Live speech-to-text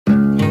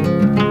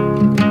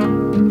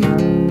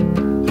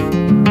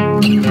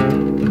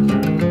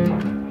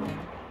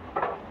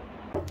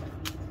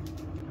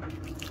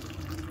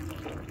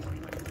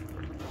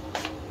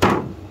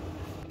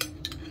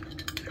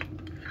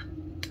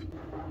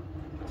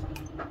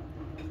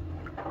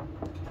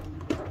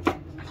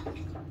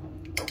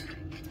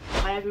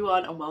Hi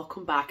everyone and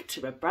welcome back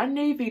to a brand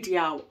new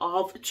video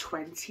of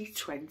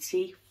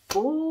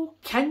 2024.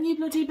 Can you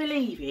bloody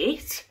believe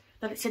it?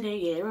 That it's a new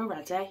year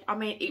already? I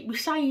mean, we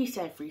say it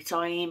every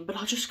time, but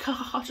I just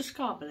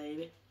can't believe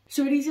it.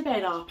 So it is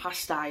about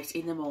 8:30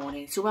 in the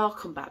morning. So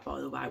welcome back,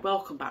 by the way.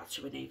 Welcome back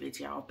to a new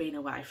video. I've been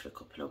away for a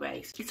couple of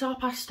weeks. It's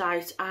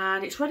 8:30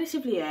 and it's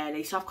relatively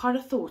early. So I've kind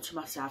of thought to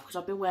myself, because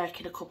I've been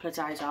working a couple of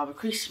days over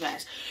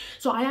Christmas,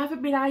 so I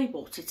haven't been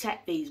able to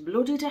take these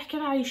bloody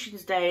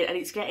decorations down, and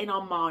it's getting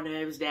on my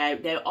nerves now.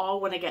 Now I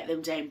want to get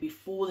them down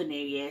before the new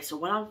year. So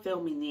when I'm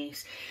filming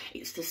this,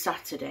 it's the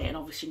Saturday, and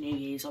obviously New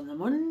Year's on the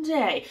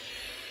Monday.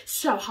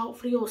 So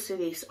hopefully you'll see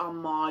this on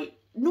my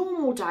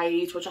normal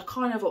days, which I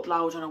kind of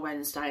upload on a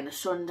Wednesday and a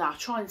Sunday. I'm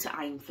trying to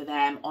aim for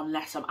them,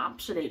 unless I'm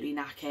absolutely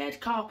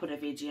knackered, can't put a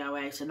video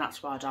out, and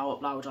that's why I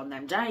don't upload on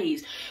them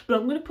days. But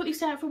I'm going to put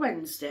this out for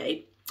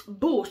Wednesday.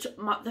 But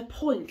the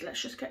point,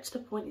 let's just get to the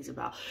point,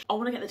 Isobel. I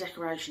want to get the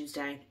decorations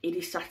down. It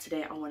is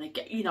Saturday. I want to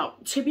get, you know,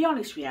 to be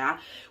honest with you,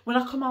 when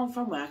I come home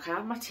from work, I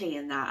have my tea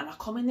and that, and I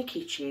come in the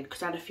kitchen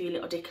because I had a few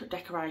little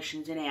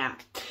decorations in here.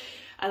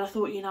 And I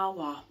thought, you know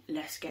what,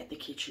 let's get the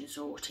kitchen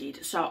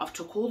sorted. So I've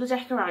took all the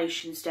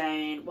decorations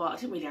down. Well, I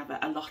didn't really have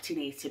a lot in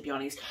here, to be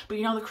honest. But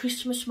you know, the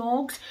Christmas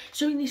mugs.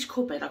 So in this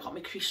cupboard, I've got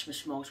my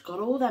Christmas mugs, got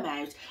all them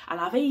out. And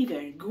I've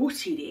even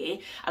gutted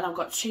it. And I've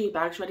got 2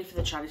 bags ready for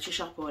the charity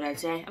shop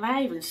already. And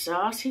I haven't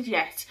started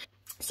yet.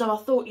 So I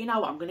thought, you know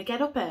what, I'm going to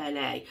get up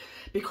early,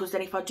 because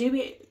then if I do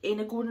it in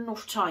a good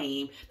enough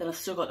time, then I've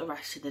still got the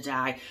rest of the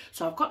day.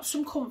 So I've got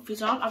some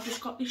comfies on. I've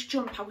just got this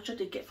jumper, which I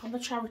did get from the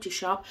charity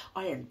shop.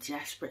 I am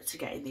desperate to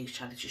get in these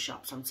charity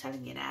shops, I'm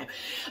telling you now.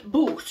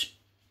 But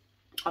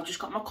I've just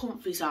got my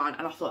comfies on,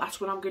 and I thought that's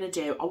what I'm going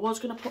to do. I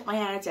was going to put my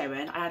hair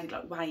down. I had it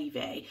like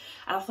wavy.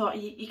 And I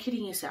thought, you're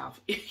kidding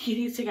yourself. You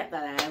need to get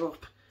that hair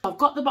up. I've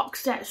got the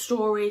box set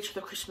storage for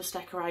the Christmas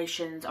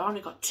decorations. I've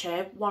only got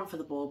 2, one for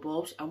the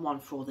bulbs and one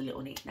for all the little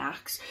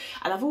knickknacks.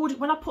 And I've already,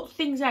 when I put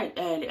things out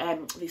early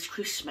this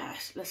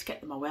Christmas, let's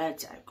get my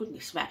words out,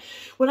 goodness me.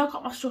 When I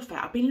got my stuff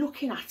out, I've been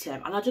looking at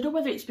them, and I don't know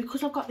whether it's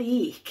because I've got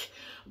the ick,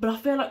 but I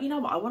feel like, you know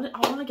what, I want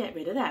to get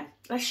rid of them.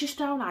 Let's just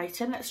donate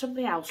them, let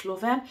somebody else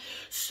love them.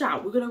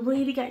 So we're going to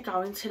really get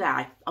going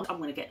today. I'm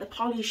going to get the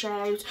polish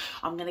out,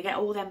 I'm going to get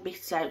all them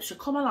bits out, so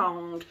come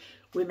along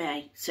with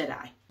me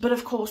today. But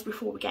of course,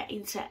 before we get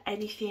into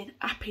anything,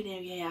 Happy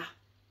New Year.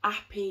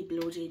 Happy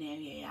bloody New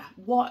Year.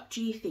 What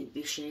do you think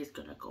this year's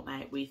going to come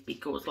out with?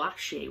 Because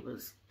last year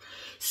was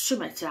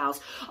something else.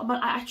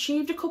 I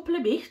achieved a couple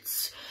of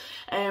bits,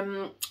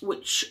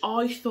 which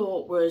I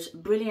thought was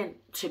brilliant,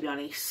 to be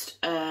honest,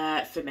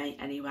 for me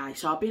anyway.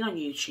 So I've been on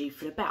YouTube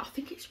for about, I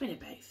think it's been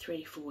about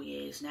 3-4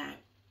 years now.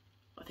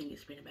 I think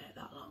it's been about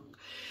that long.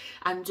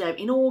 And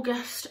in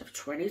August of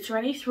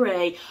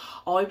 2023,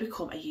 I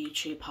become a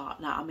YouTube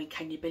partner. I mean,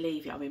 can you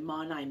believe it? I mean,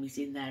 my name is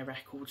in their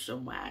record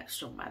somewhere.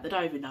 They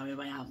don't even know who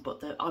I am,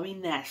 but I'm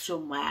in there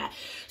somewhere.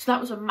 So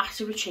that was a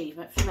massive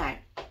achievement for me.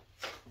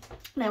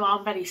 Now,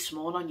 I'm very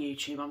small on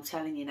YouTube, I'm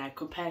telling you now,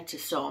 compared to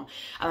some,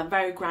 and I'm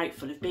very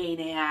grateful of being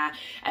here,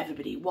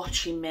 everybody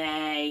watching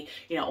me,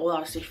 you know, all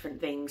those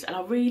different things, and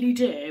I really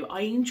do,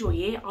 I enjoy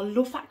it. I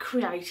love that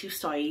creative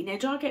side. Now,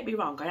 don't get me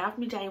wrong, I have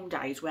my down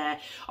days where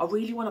I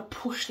really want to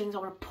push things, I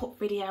want to put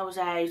videos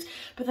out,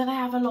 but then I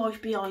have a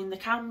life behind the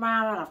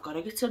camera, and I've got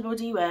to get to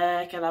bloody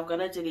work, and I've got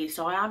to do this,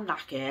 so I am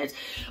knackered,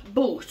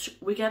 but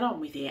we get on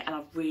with it, and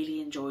I've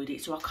really enjoyed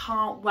it, so I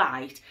can't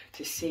wait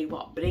to see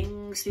what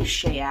brings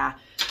this year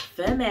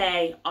for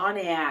me on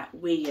here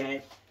with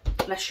you.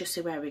 Let's just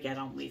see where we get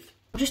on with.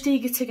 I'm just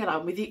eager to get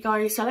on with it,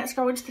 guys. So let's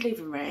go into the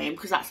living room,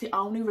 because that's the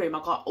only room. I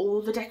got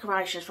all the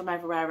decorations from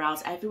everywhere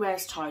else.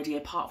 Everywhere's tidy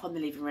apart from the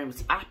living room.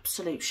 It's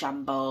absolute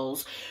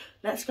shambles.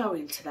 Let's go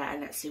into that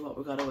and let's see what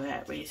we've got to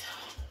work with.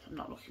 I'm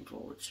not looking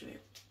forward to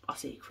it. I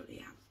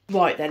secretly am.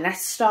 Right then,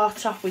 let's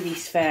start off with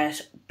these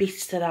first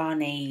bits that I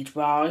need,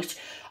 right?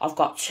 I've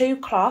got 2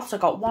 cloths.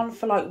 I've got one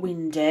for like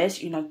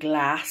windows, you know,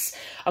 glass.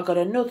 I've got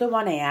another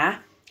one here.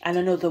 And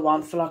another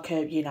one for like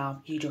a, you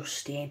know, your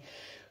dusting.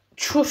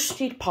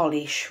 Trusted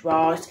polish,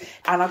 right?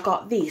 And I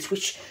got this,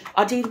 which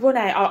I did run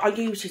out. I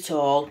used it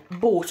all,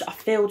 but I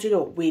filled it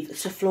up with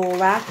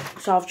Sephora.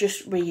 So I've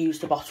just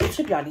reused the bottle,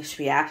 to be honest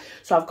with you.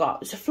 So I've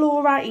got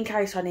Sephora in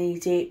case I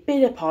need it.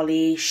 Bit of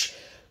polish.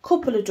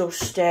 Couple of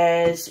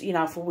dusters, you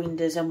know, for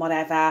windows and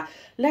whatever.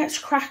 Let's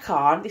crack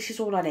on. This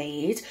is all I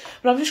need.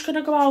 But I'm just going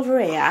to go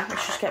over here.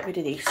 Let's just get rid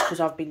of this, because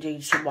I've been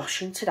doing some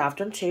washing today. I've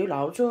done 2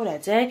 loads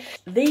already.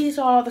 These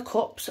are the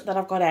cups that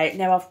I've got out.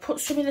 Now, I've put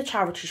some in the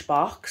charities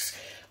box,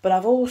 but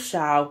I've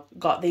also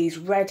got these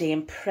ready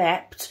and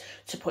prepped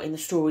to put in the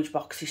storage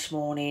box this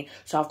morning.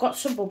 So I've got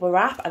some bubble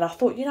wrap, and I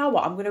thought, you know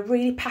what, I'm going to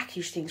really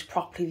package things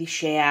properly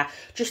this year,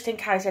 just in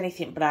case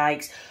anything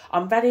breaks.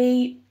 I'm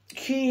very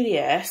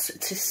curious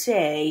to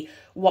see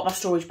what my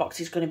storage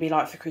box is going to be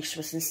like for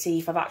Christmas, and see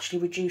if I've actually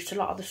reduced a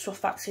lot of the stuff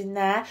that's in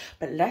there.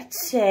 But let's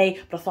see.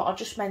 But I thought I'd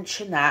just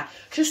mention that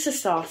just to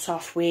start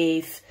off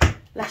with.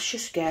 let's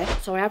just go.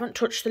 So I haven't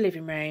touched the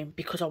living room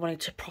because I wanted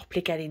to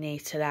properly get in here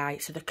today.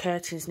 So the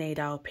curtains need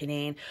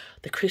opening,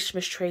 the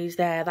Christmas trees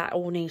there, that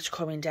all needs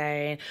coming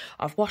down.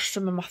 I've washed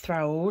some of my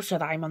throws so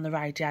that I'm on the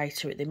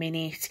radiator at the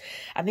minute.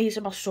 And these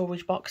are my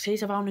storage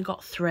boxes. I've only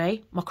got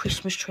 3. My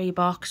Christmas tree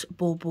box,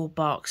 bulb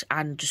box,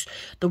 and just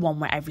the one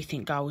where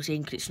everything goes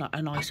in because it's not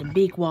a nice and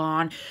big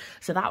one.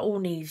 So that all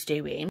needs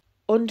doing.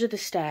 Under the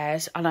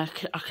stairs, and I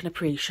can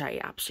appreciate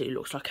it absolutely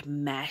looks like a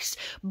mess,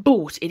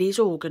 but it is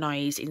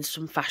organised in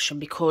some fashion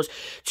because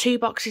 2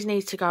 boxes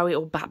need to go,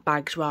 or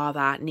bags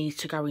rather, need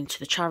to go into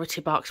the charity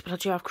box, but I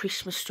do have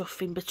Christmas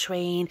stuff in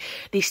between.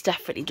 This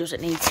definitely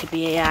doesn't need to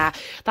be here.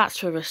 That's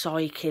for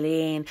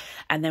recycling.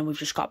 And then we've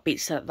just got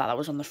bits that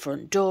was on the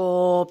front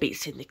door,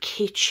 bits in the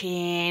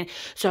kitchen.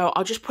 So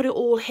I'll just put it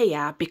all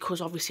here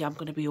because obviously I'm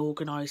going to be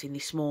organising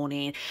this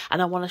morning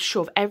and I want to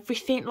shove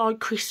everything like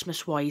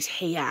Christmas-wise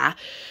here,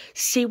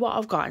 see what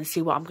I've got and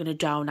see what I'm going to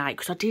donate,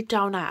 because I did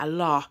donate a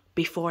lot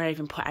before I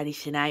even put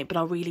anything out, but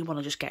I really want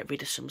to just get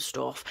rid of some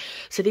stuff.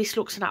 So this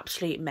looks an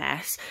absolute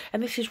mess,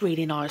 and this is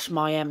really nice.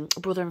 My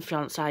brother and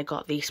fiance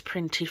got this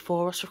printed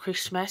for us for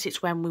Christmas.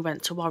 It's when we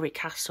went to Warwick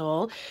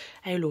Castle.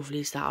 How lovely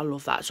is that? I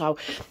love that. So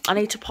I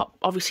need to pop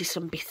obviously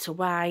some bits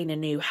away in a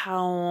new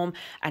home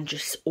and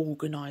just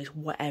organise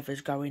whatever's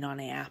going on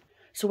here.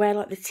 So where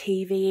like the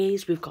TV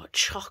is, we've got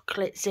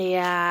chocolates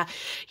here,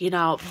 you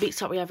know, bits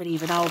that we haven't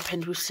even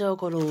opened, we've still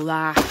got all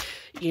that,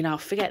 you know,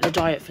 forget the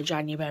diet for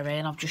January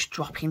and I'm just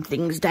dropping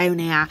things down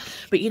here,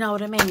 but you know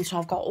what I mean. So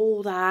I've got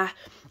all that,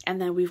 and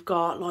then we've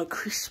got like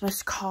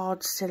Christmas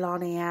cards still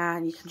on here,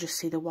 and you can just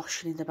see the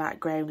washing in the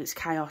background, it's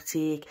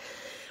chaotic.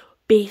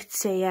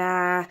 Bits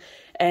here,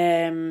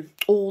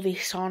 all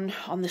this on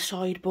the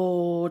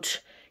sideboard.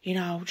 You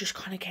know, just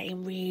kind of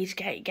getting rid,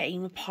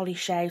 getting the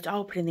polish out,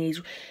 opening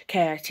these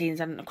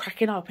curtains and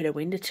cracking open a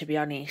window, to be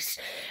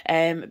honest.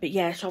 But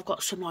yeah, so I've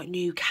got some like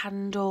new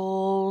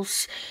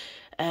candles.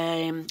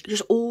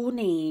 Just all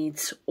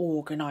needs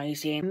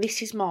organising.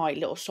 This is my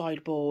little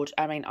sideboard.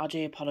 I mean, I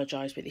do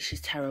apologise, but this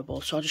is terrible.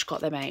 So I just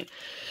got them out.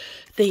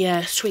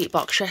 The sweet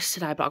box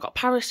yesterday, but I got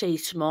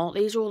paracetamol.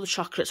 These are all the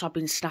chocolates I've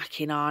been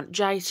snacking on.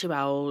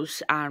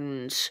 J2Ls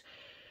and...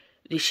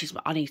 This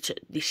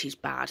is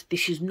bad.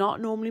 This is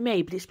not normally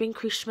me, but it's been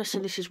Christmas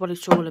and this is what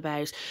it's all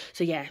about.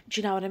 So yeah,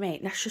 do you know what I mean?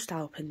 Let's just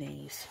open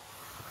these.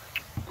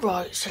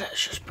 Right, so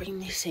let's just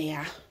bring this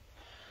here.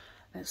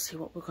 Let's see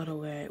what we've got to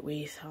work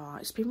with. Oh,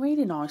 it's been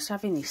really nice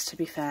having this, to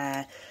be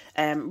fair.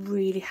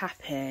 Really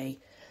happy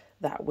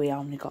that we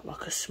only got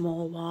like a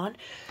small one.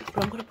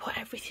 But I'm going to put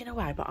everything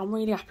away. But I'm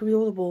really happy with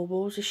all the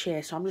baubles this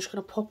year. So I'm just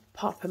going to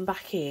pop them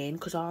back in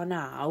because I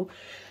know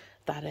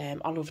that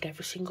I loved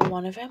every single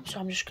one of them. So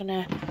I'm just going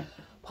to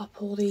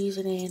pop all these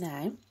in here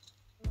now.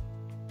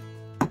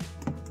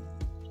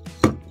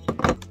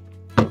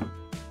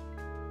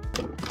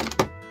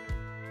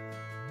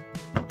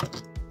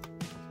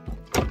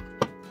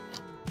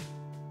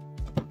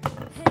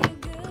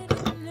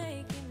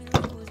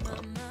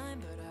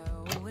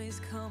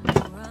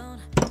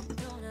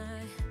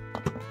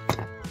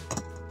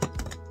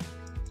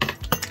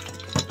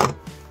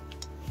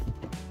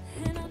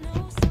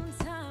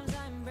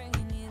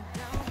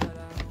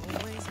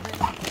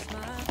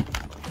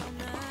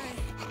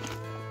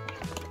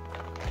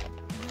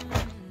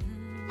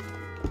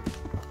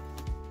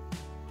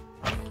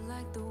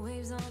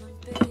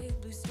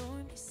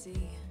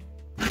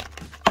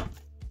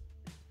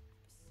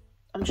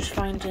 I'm just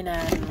finding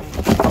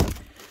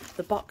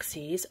the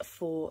boxes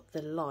for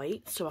the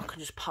lights so I can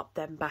just pop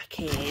them back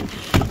in.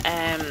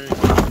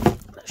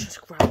 Let's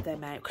just grab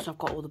them out because I've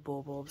got all the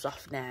bulbs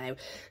off now.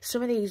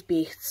 Some of these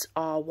bits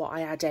are what I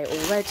had out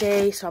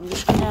already, so I'm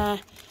just gonna,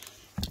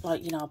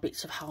 like, you know,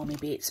 bits of homey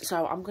bits.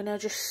 So I'm gonna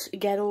just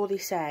get all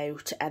this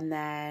out and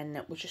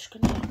then we're just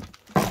gonna,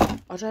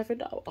 I don't even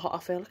know, I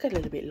feel like a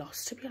little bit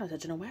lost, to be honest. I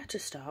don't know where to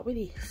start with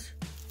this.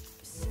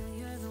 So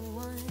you're the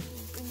one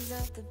who brings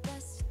out the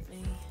best in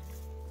me.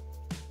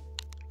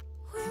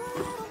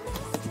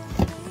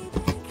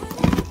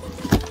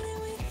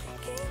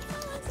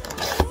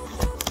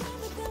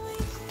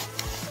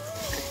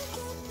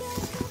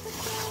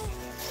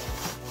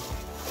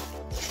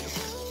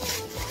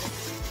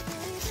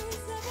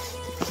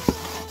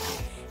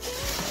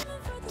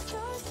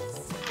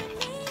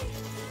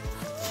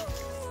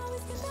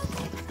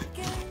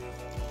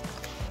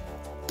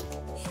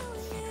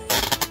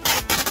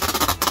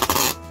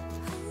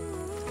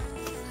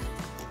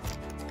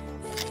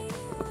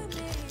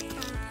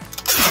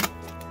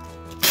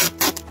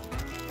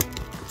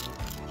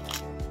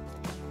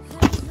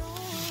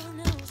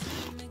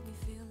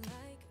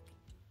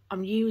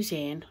 I'm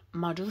using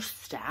my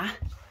duster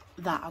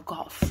that I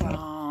got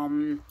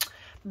from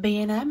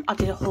B&M. I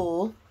did a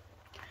haul,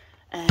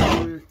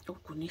 oh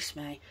goodness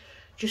me,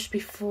 just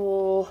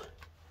before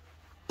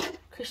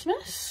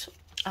Christmas,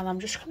 and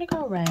I'm just gonna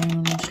go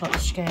around like the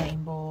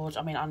skirting boards.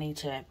 I mean, I need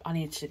to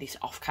do this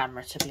off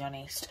camera, to be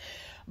honest,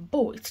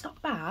 but it's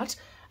not bad,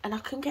 and I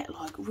can get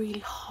like really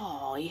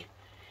high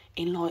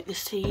in like the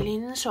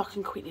ceiling, so I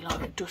can quickly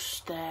like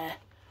dust there.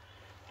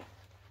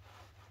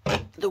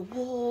 the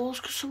walls,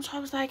 because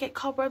sometimes they get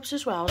cobwebs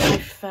as well. So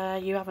if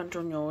you haven't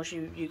done yours,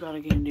 you got to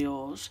get into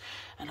yours.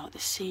 And like the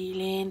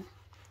ceiling,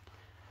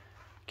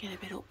 get a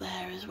bit up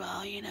there as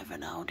well. You never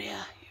know,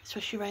 dear,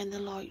 especially around the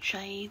light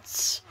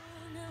shades.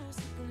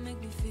 Make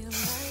me feel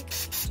like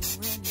do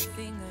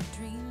anything I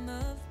dream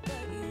of but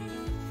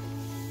you.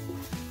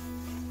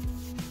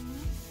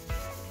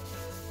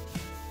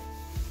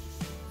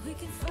 We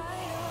can fight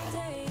all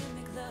day and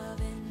make love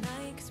at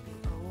night, 'cause we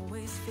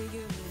always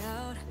figure it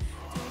out,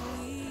 don't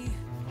we?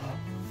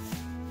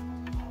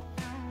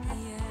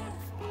 Yeah.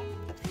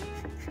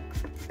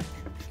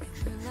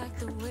 We're like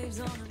the waves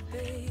on a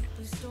big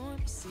blue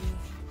stormy sea.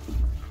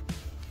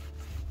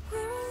 We're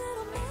a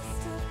little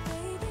messed up,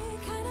 baby,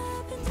 kinda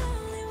up and down.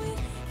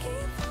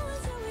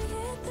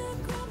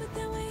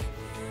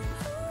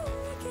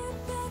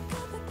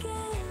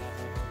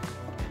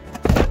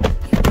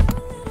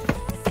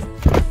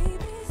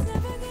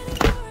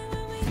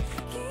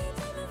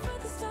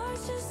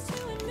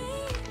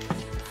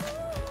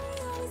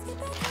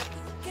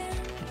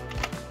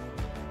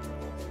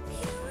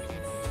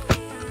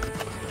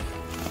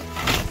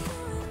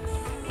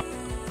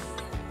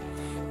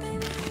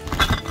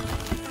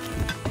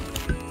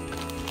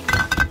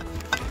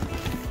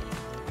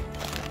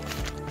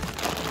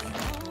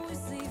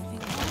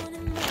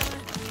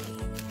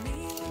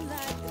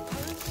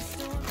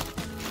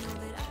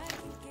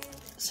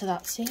 So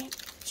that's it,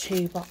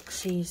 2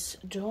 boxes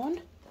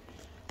done.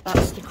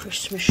 That's the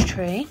Christmas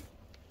tree,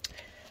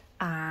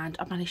 and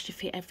I managed to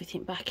fit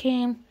everything back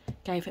in,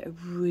 gave it a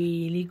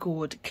really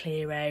good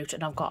clear out,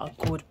 and I've got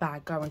a good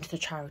bag going to the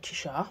charity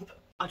shop.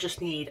 I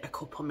just need a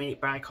couple minute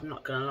break, I'm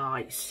not gonna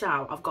lie.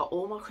 So I've got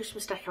all my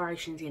Christmas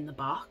decorations in the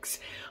box.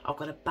 I've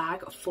got a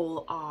bag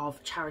full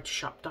of charity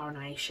shop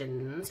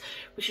donations,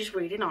 which is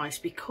really nice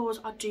because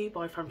I do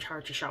buy from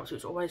charity shops, so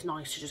it's always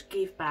nice to just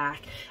give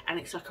back, and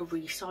it's like a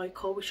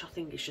recycle, which I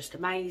think is just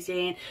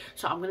amazing.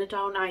 So I'm gonna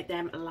donate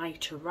them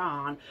later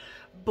on,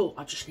 but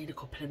I just need a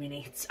couple of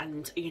minutes.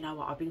 And you know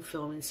what, I've been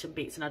filming some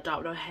bits and I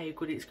don't know how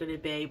good it's going to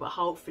be, but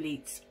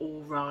hopefully it's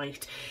all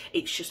right.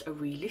 It's just a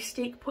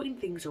realistic putting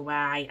things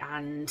away,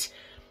 and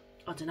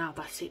I don't know,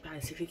 that's it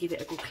basically. Give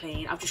it a good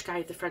clean. I've just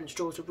gave the French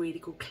doors a really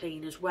good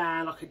clean as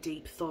well, like a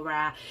deep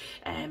thorough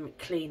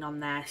clean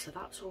on there, so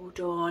that's all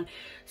done.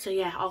 So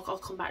yeah, I'll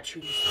come back to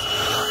you in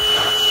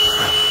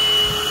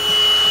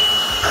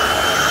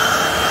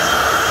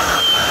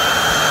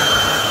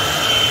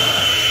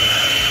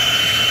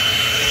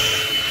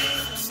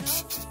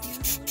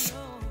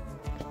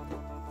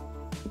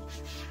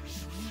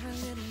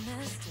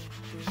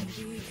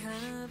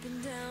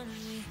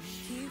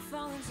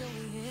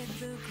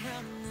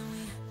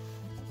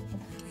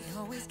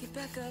just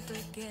back up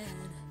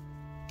again.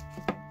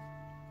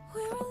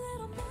 We're a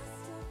little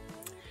messed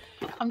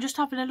up. I'm just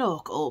having a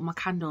look at all my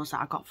candles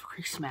that I got for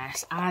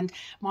Christmas, and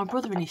my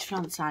brother and his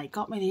fiance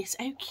got me this.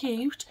 How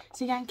cute.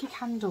 It's a Yankee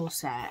candle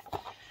set,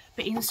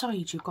 but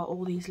inside you've got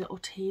all these little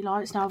tea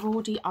lights. Now I've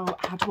already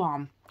had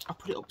one, I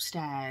put it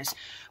upstairs,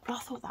 but I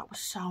thought that was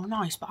so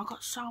nice. But I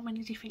got so many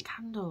different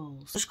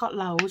candles. I've just got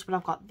loads, but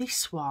I've got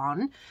this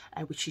one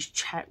which is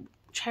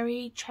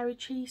cherry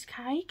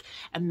cheesecake,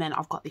 and then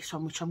I've got this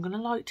one which I'm gonna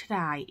like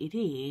today. It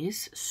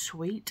is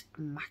sweet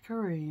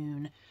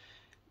macaroon.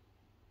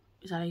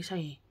 Is that how you say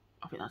it?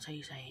 I think that's how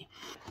you say it.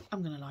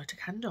 I'm gonna light a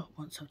candle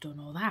once I've done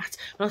all that,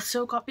 but I've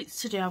still got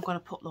bits to do. I've got to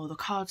put all the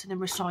cards in the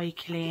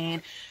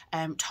recycling,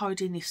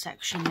 tidying this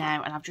section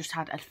now, and I've just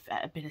had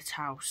a bit of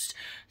toast,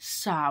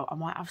 so I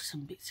might have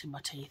some bits in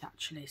my teeth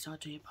actually, so I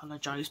do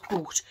apologise,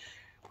 but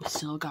we're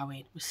still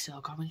going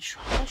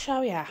strong. I'll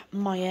show you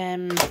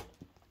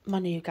my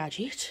new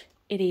gadget.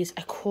 It is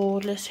a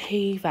cordless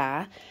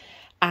hoover,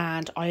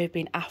 and I have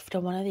been after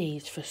one of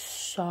these for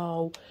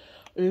so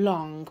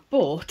long,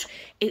 but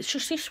it's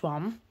just this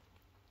one.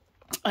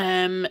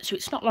 So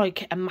it's not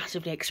like a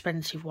massively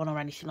expensive one or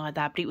anything like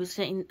that, but it was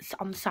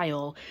on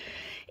sale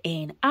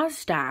in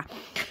Asda,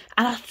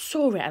 and I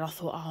saw it and I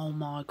thought, oh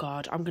my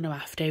god, I'm gonna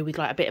have to, with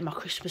like a bit of my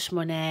Christmas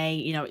money,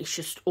 you know, it's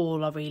just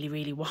all I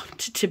really want,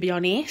 to be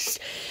honest,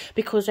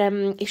 because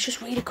it's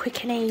just really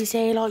quick and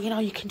easy, like, you know,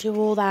 you can do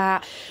all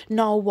that,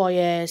 no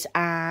wires,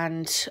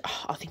 and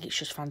I think it's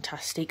just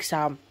fantastic.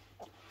 So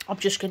I'm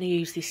just going to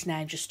use this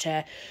now just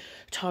to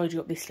tidy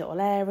up this little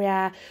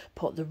area,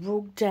 put the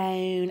rug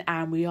down,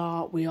 and we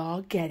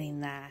are getting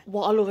there.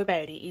 What I love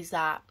about it is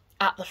that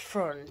at the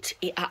front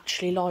it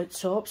actually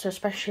lights up, so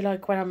especially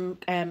like when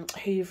I'm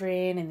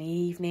hoovering in the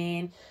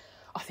evening,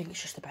 I think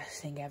it's just the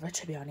best thing ever,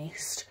 to be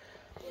honest.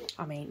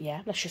 I mean,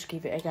 yeah, let's just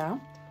give it a go.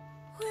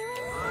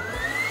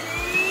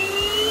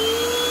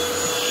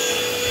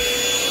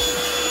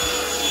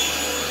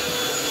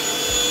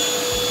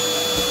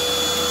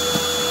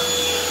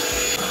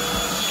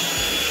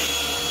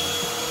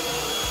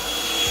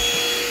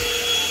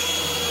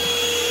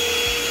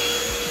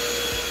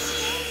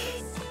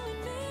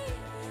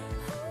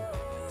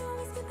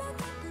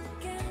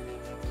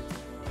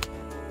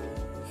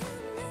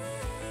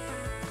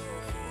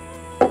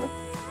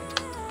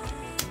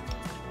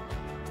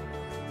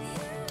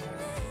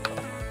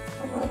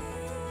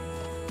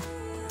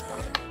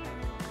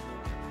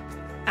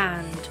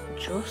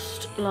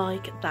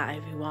 like that,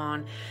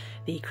 everyone.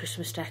 The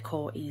Christmas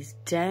decor is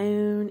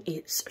down,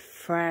 it's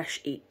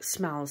fresh, it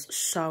smells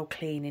so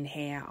clean in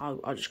here,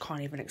 I just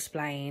can't even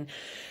explain.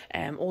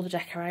 All the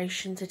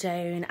decorations are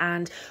down,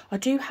 and I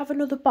do have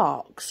another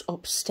box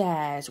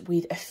upstairs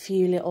with a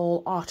few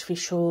little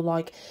artificial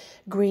like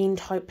green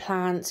type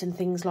plants and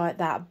things like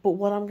that, but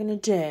what I'm going to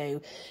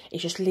do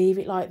is just leave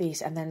it like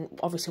this, and then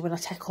obviously when I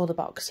take all the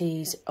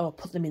boxes or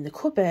put them in the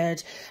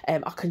cupboard, I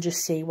can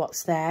just see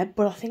what's there.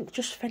 But I think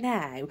just for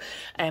now,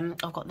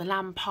 I've got the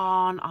lamp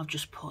on, I've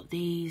just put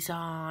these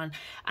on,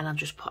 and I've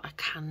just put a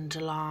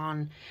candle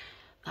on,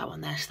 that one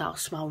there, so that'll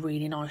smell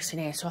really nice in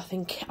here. So I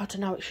think, I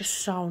don't know, it's just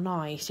so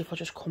nice if I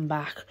just come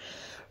back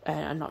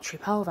and not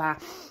trip over.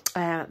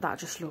 That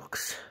just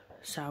looks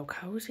so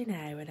cosy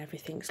now, and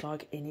everything's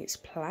like in its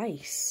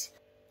place.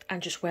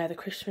 And just where the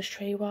Christmas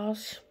tree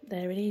was,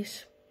 there it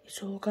is,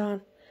 it's all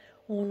gone,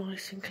 all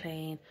nice and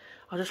clean.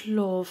 I just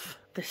love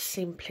the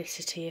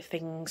simplicity of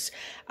things,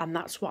 and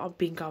that's what I've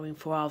been going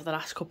for over the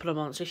last couple of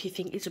months. If you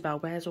think,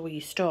 Isobel, where's all your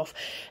stuff?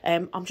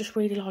 I'm just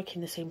really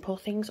liking the simple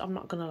things, I'm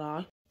not gonna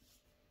lie.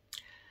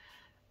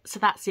 So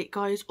that's it,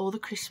 guys, all the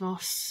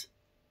Christmas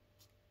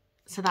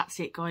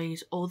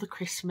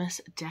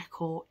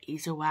decor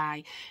is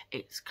away.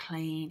 It's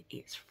clean,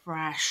 it's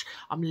fresh,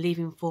 I'm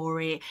living for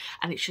it,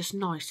 and it's just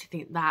nice to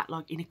think that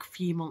like in a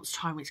few months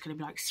time it's going to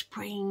be like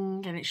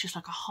spring, and it's just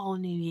like a whole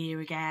new year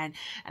again,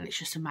 and it's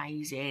just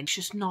amazing. It's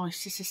just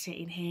nice just to sit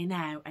in here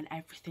now and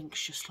everything's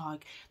just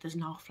like, there's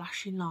no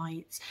flashing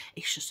lights,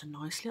 it's just a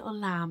nice little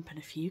lamp and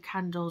a few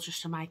candles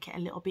just to make it a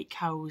little bit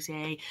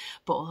cozy.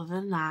 But other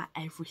than that,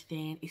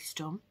 everything is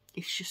done.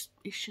 It's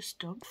just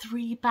done.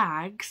 3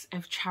 bags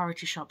of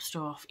charity shop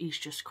stuff is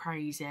just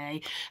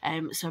crazy.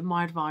 So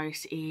my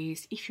advice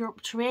is, if you're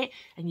up to it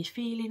and you're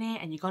feeling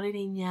it and you got it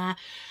in you,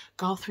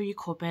 go through your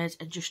cupboards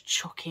and just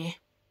chuck it.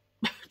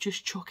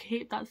 Just chuck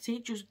it, that's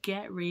it, just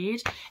get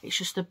rid. It's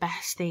just the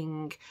best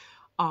thing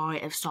I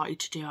have started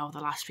to do over the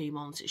last few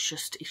months. It's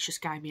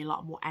just gave me a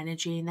lot more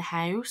energy in the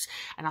house,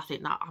 and I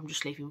think that I'm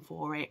just living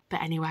for it.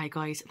 But anyway,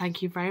 guys,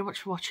 thank you very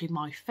much for watching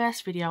my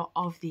first video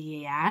of the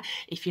year.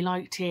 If you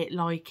liked it,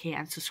 like it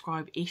and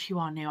subscribe if you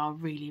are new, I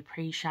really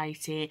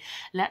appreciate it.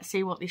 Let's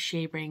see what this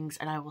year brings,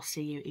 and I will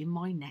see you in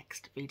my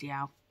next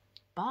video.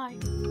 Bye.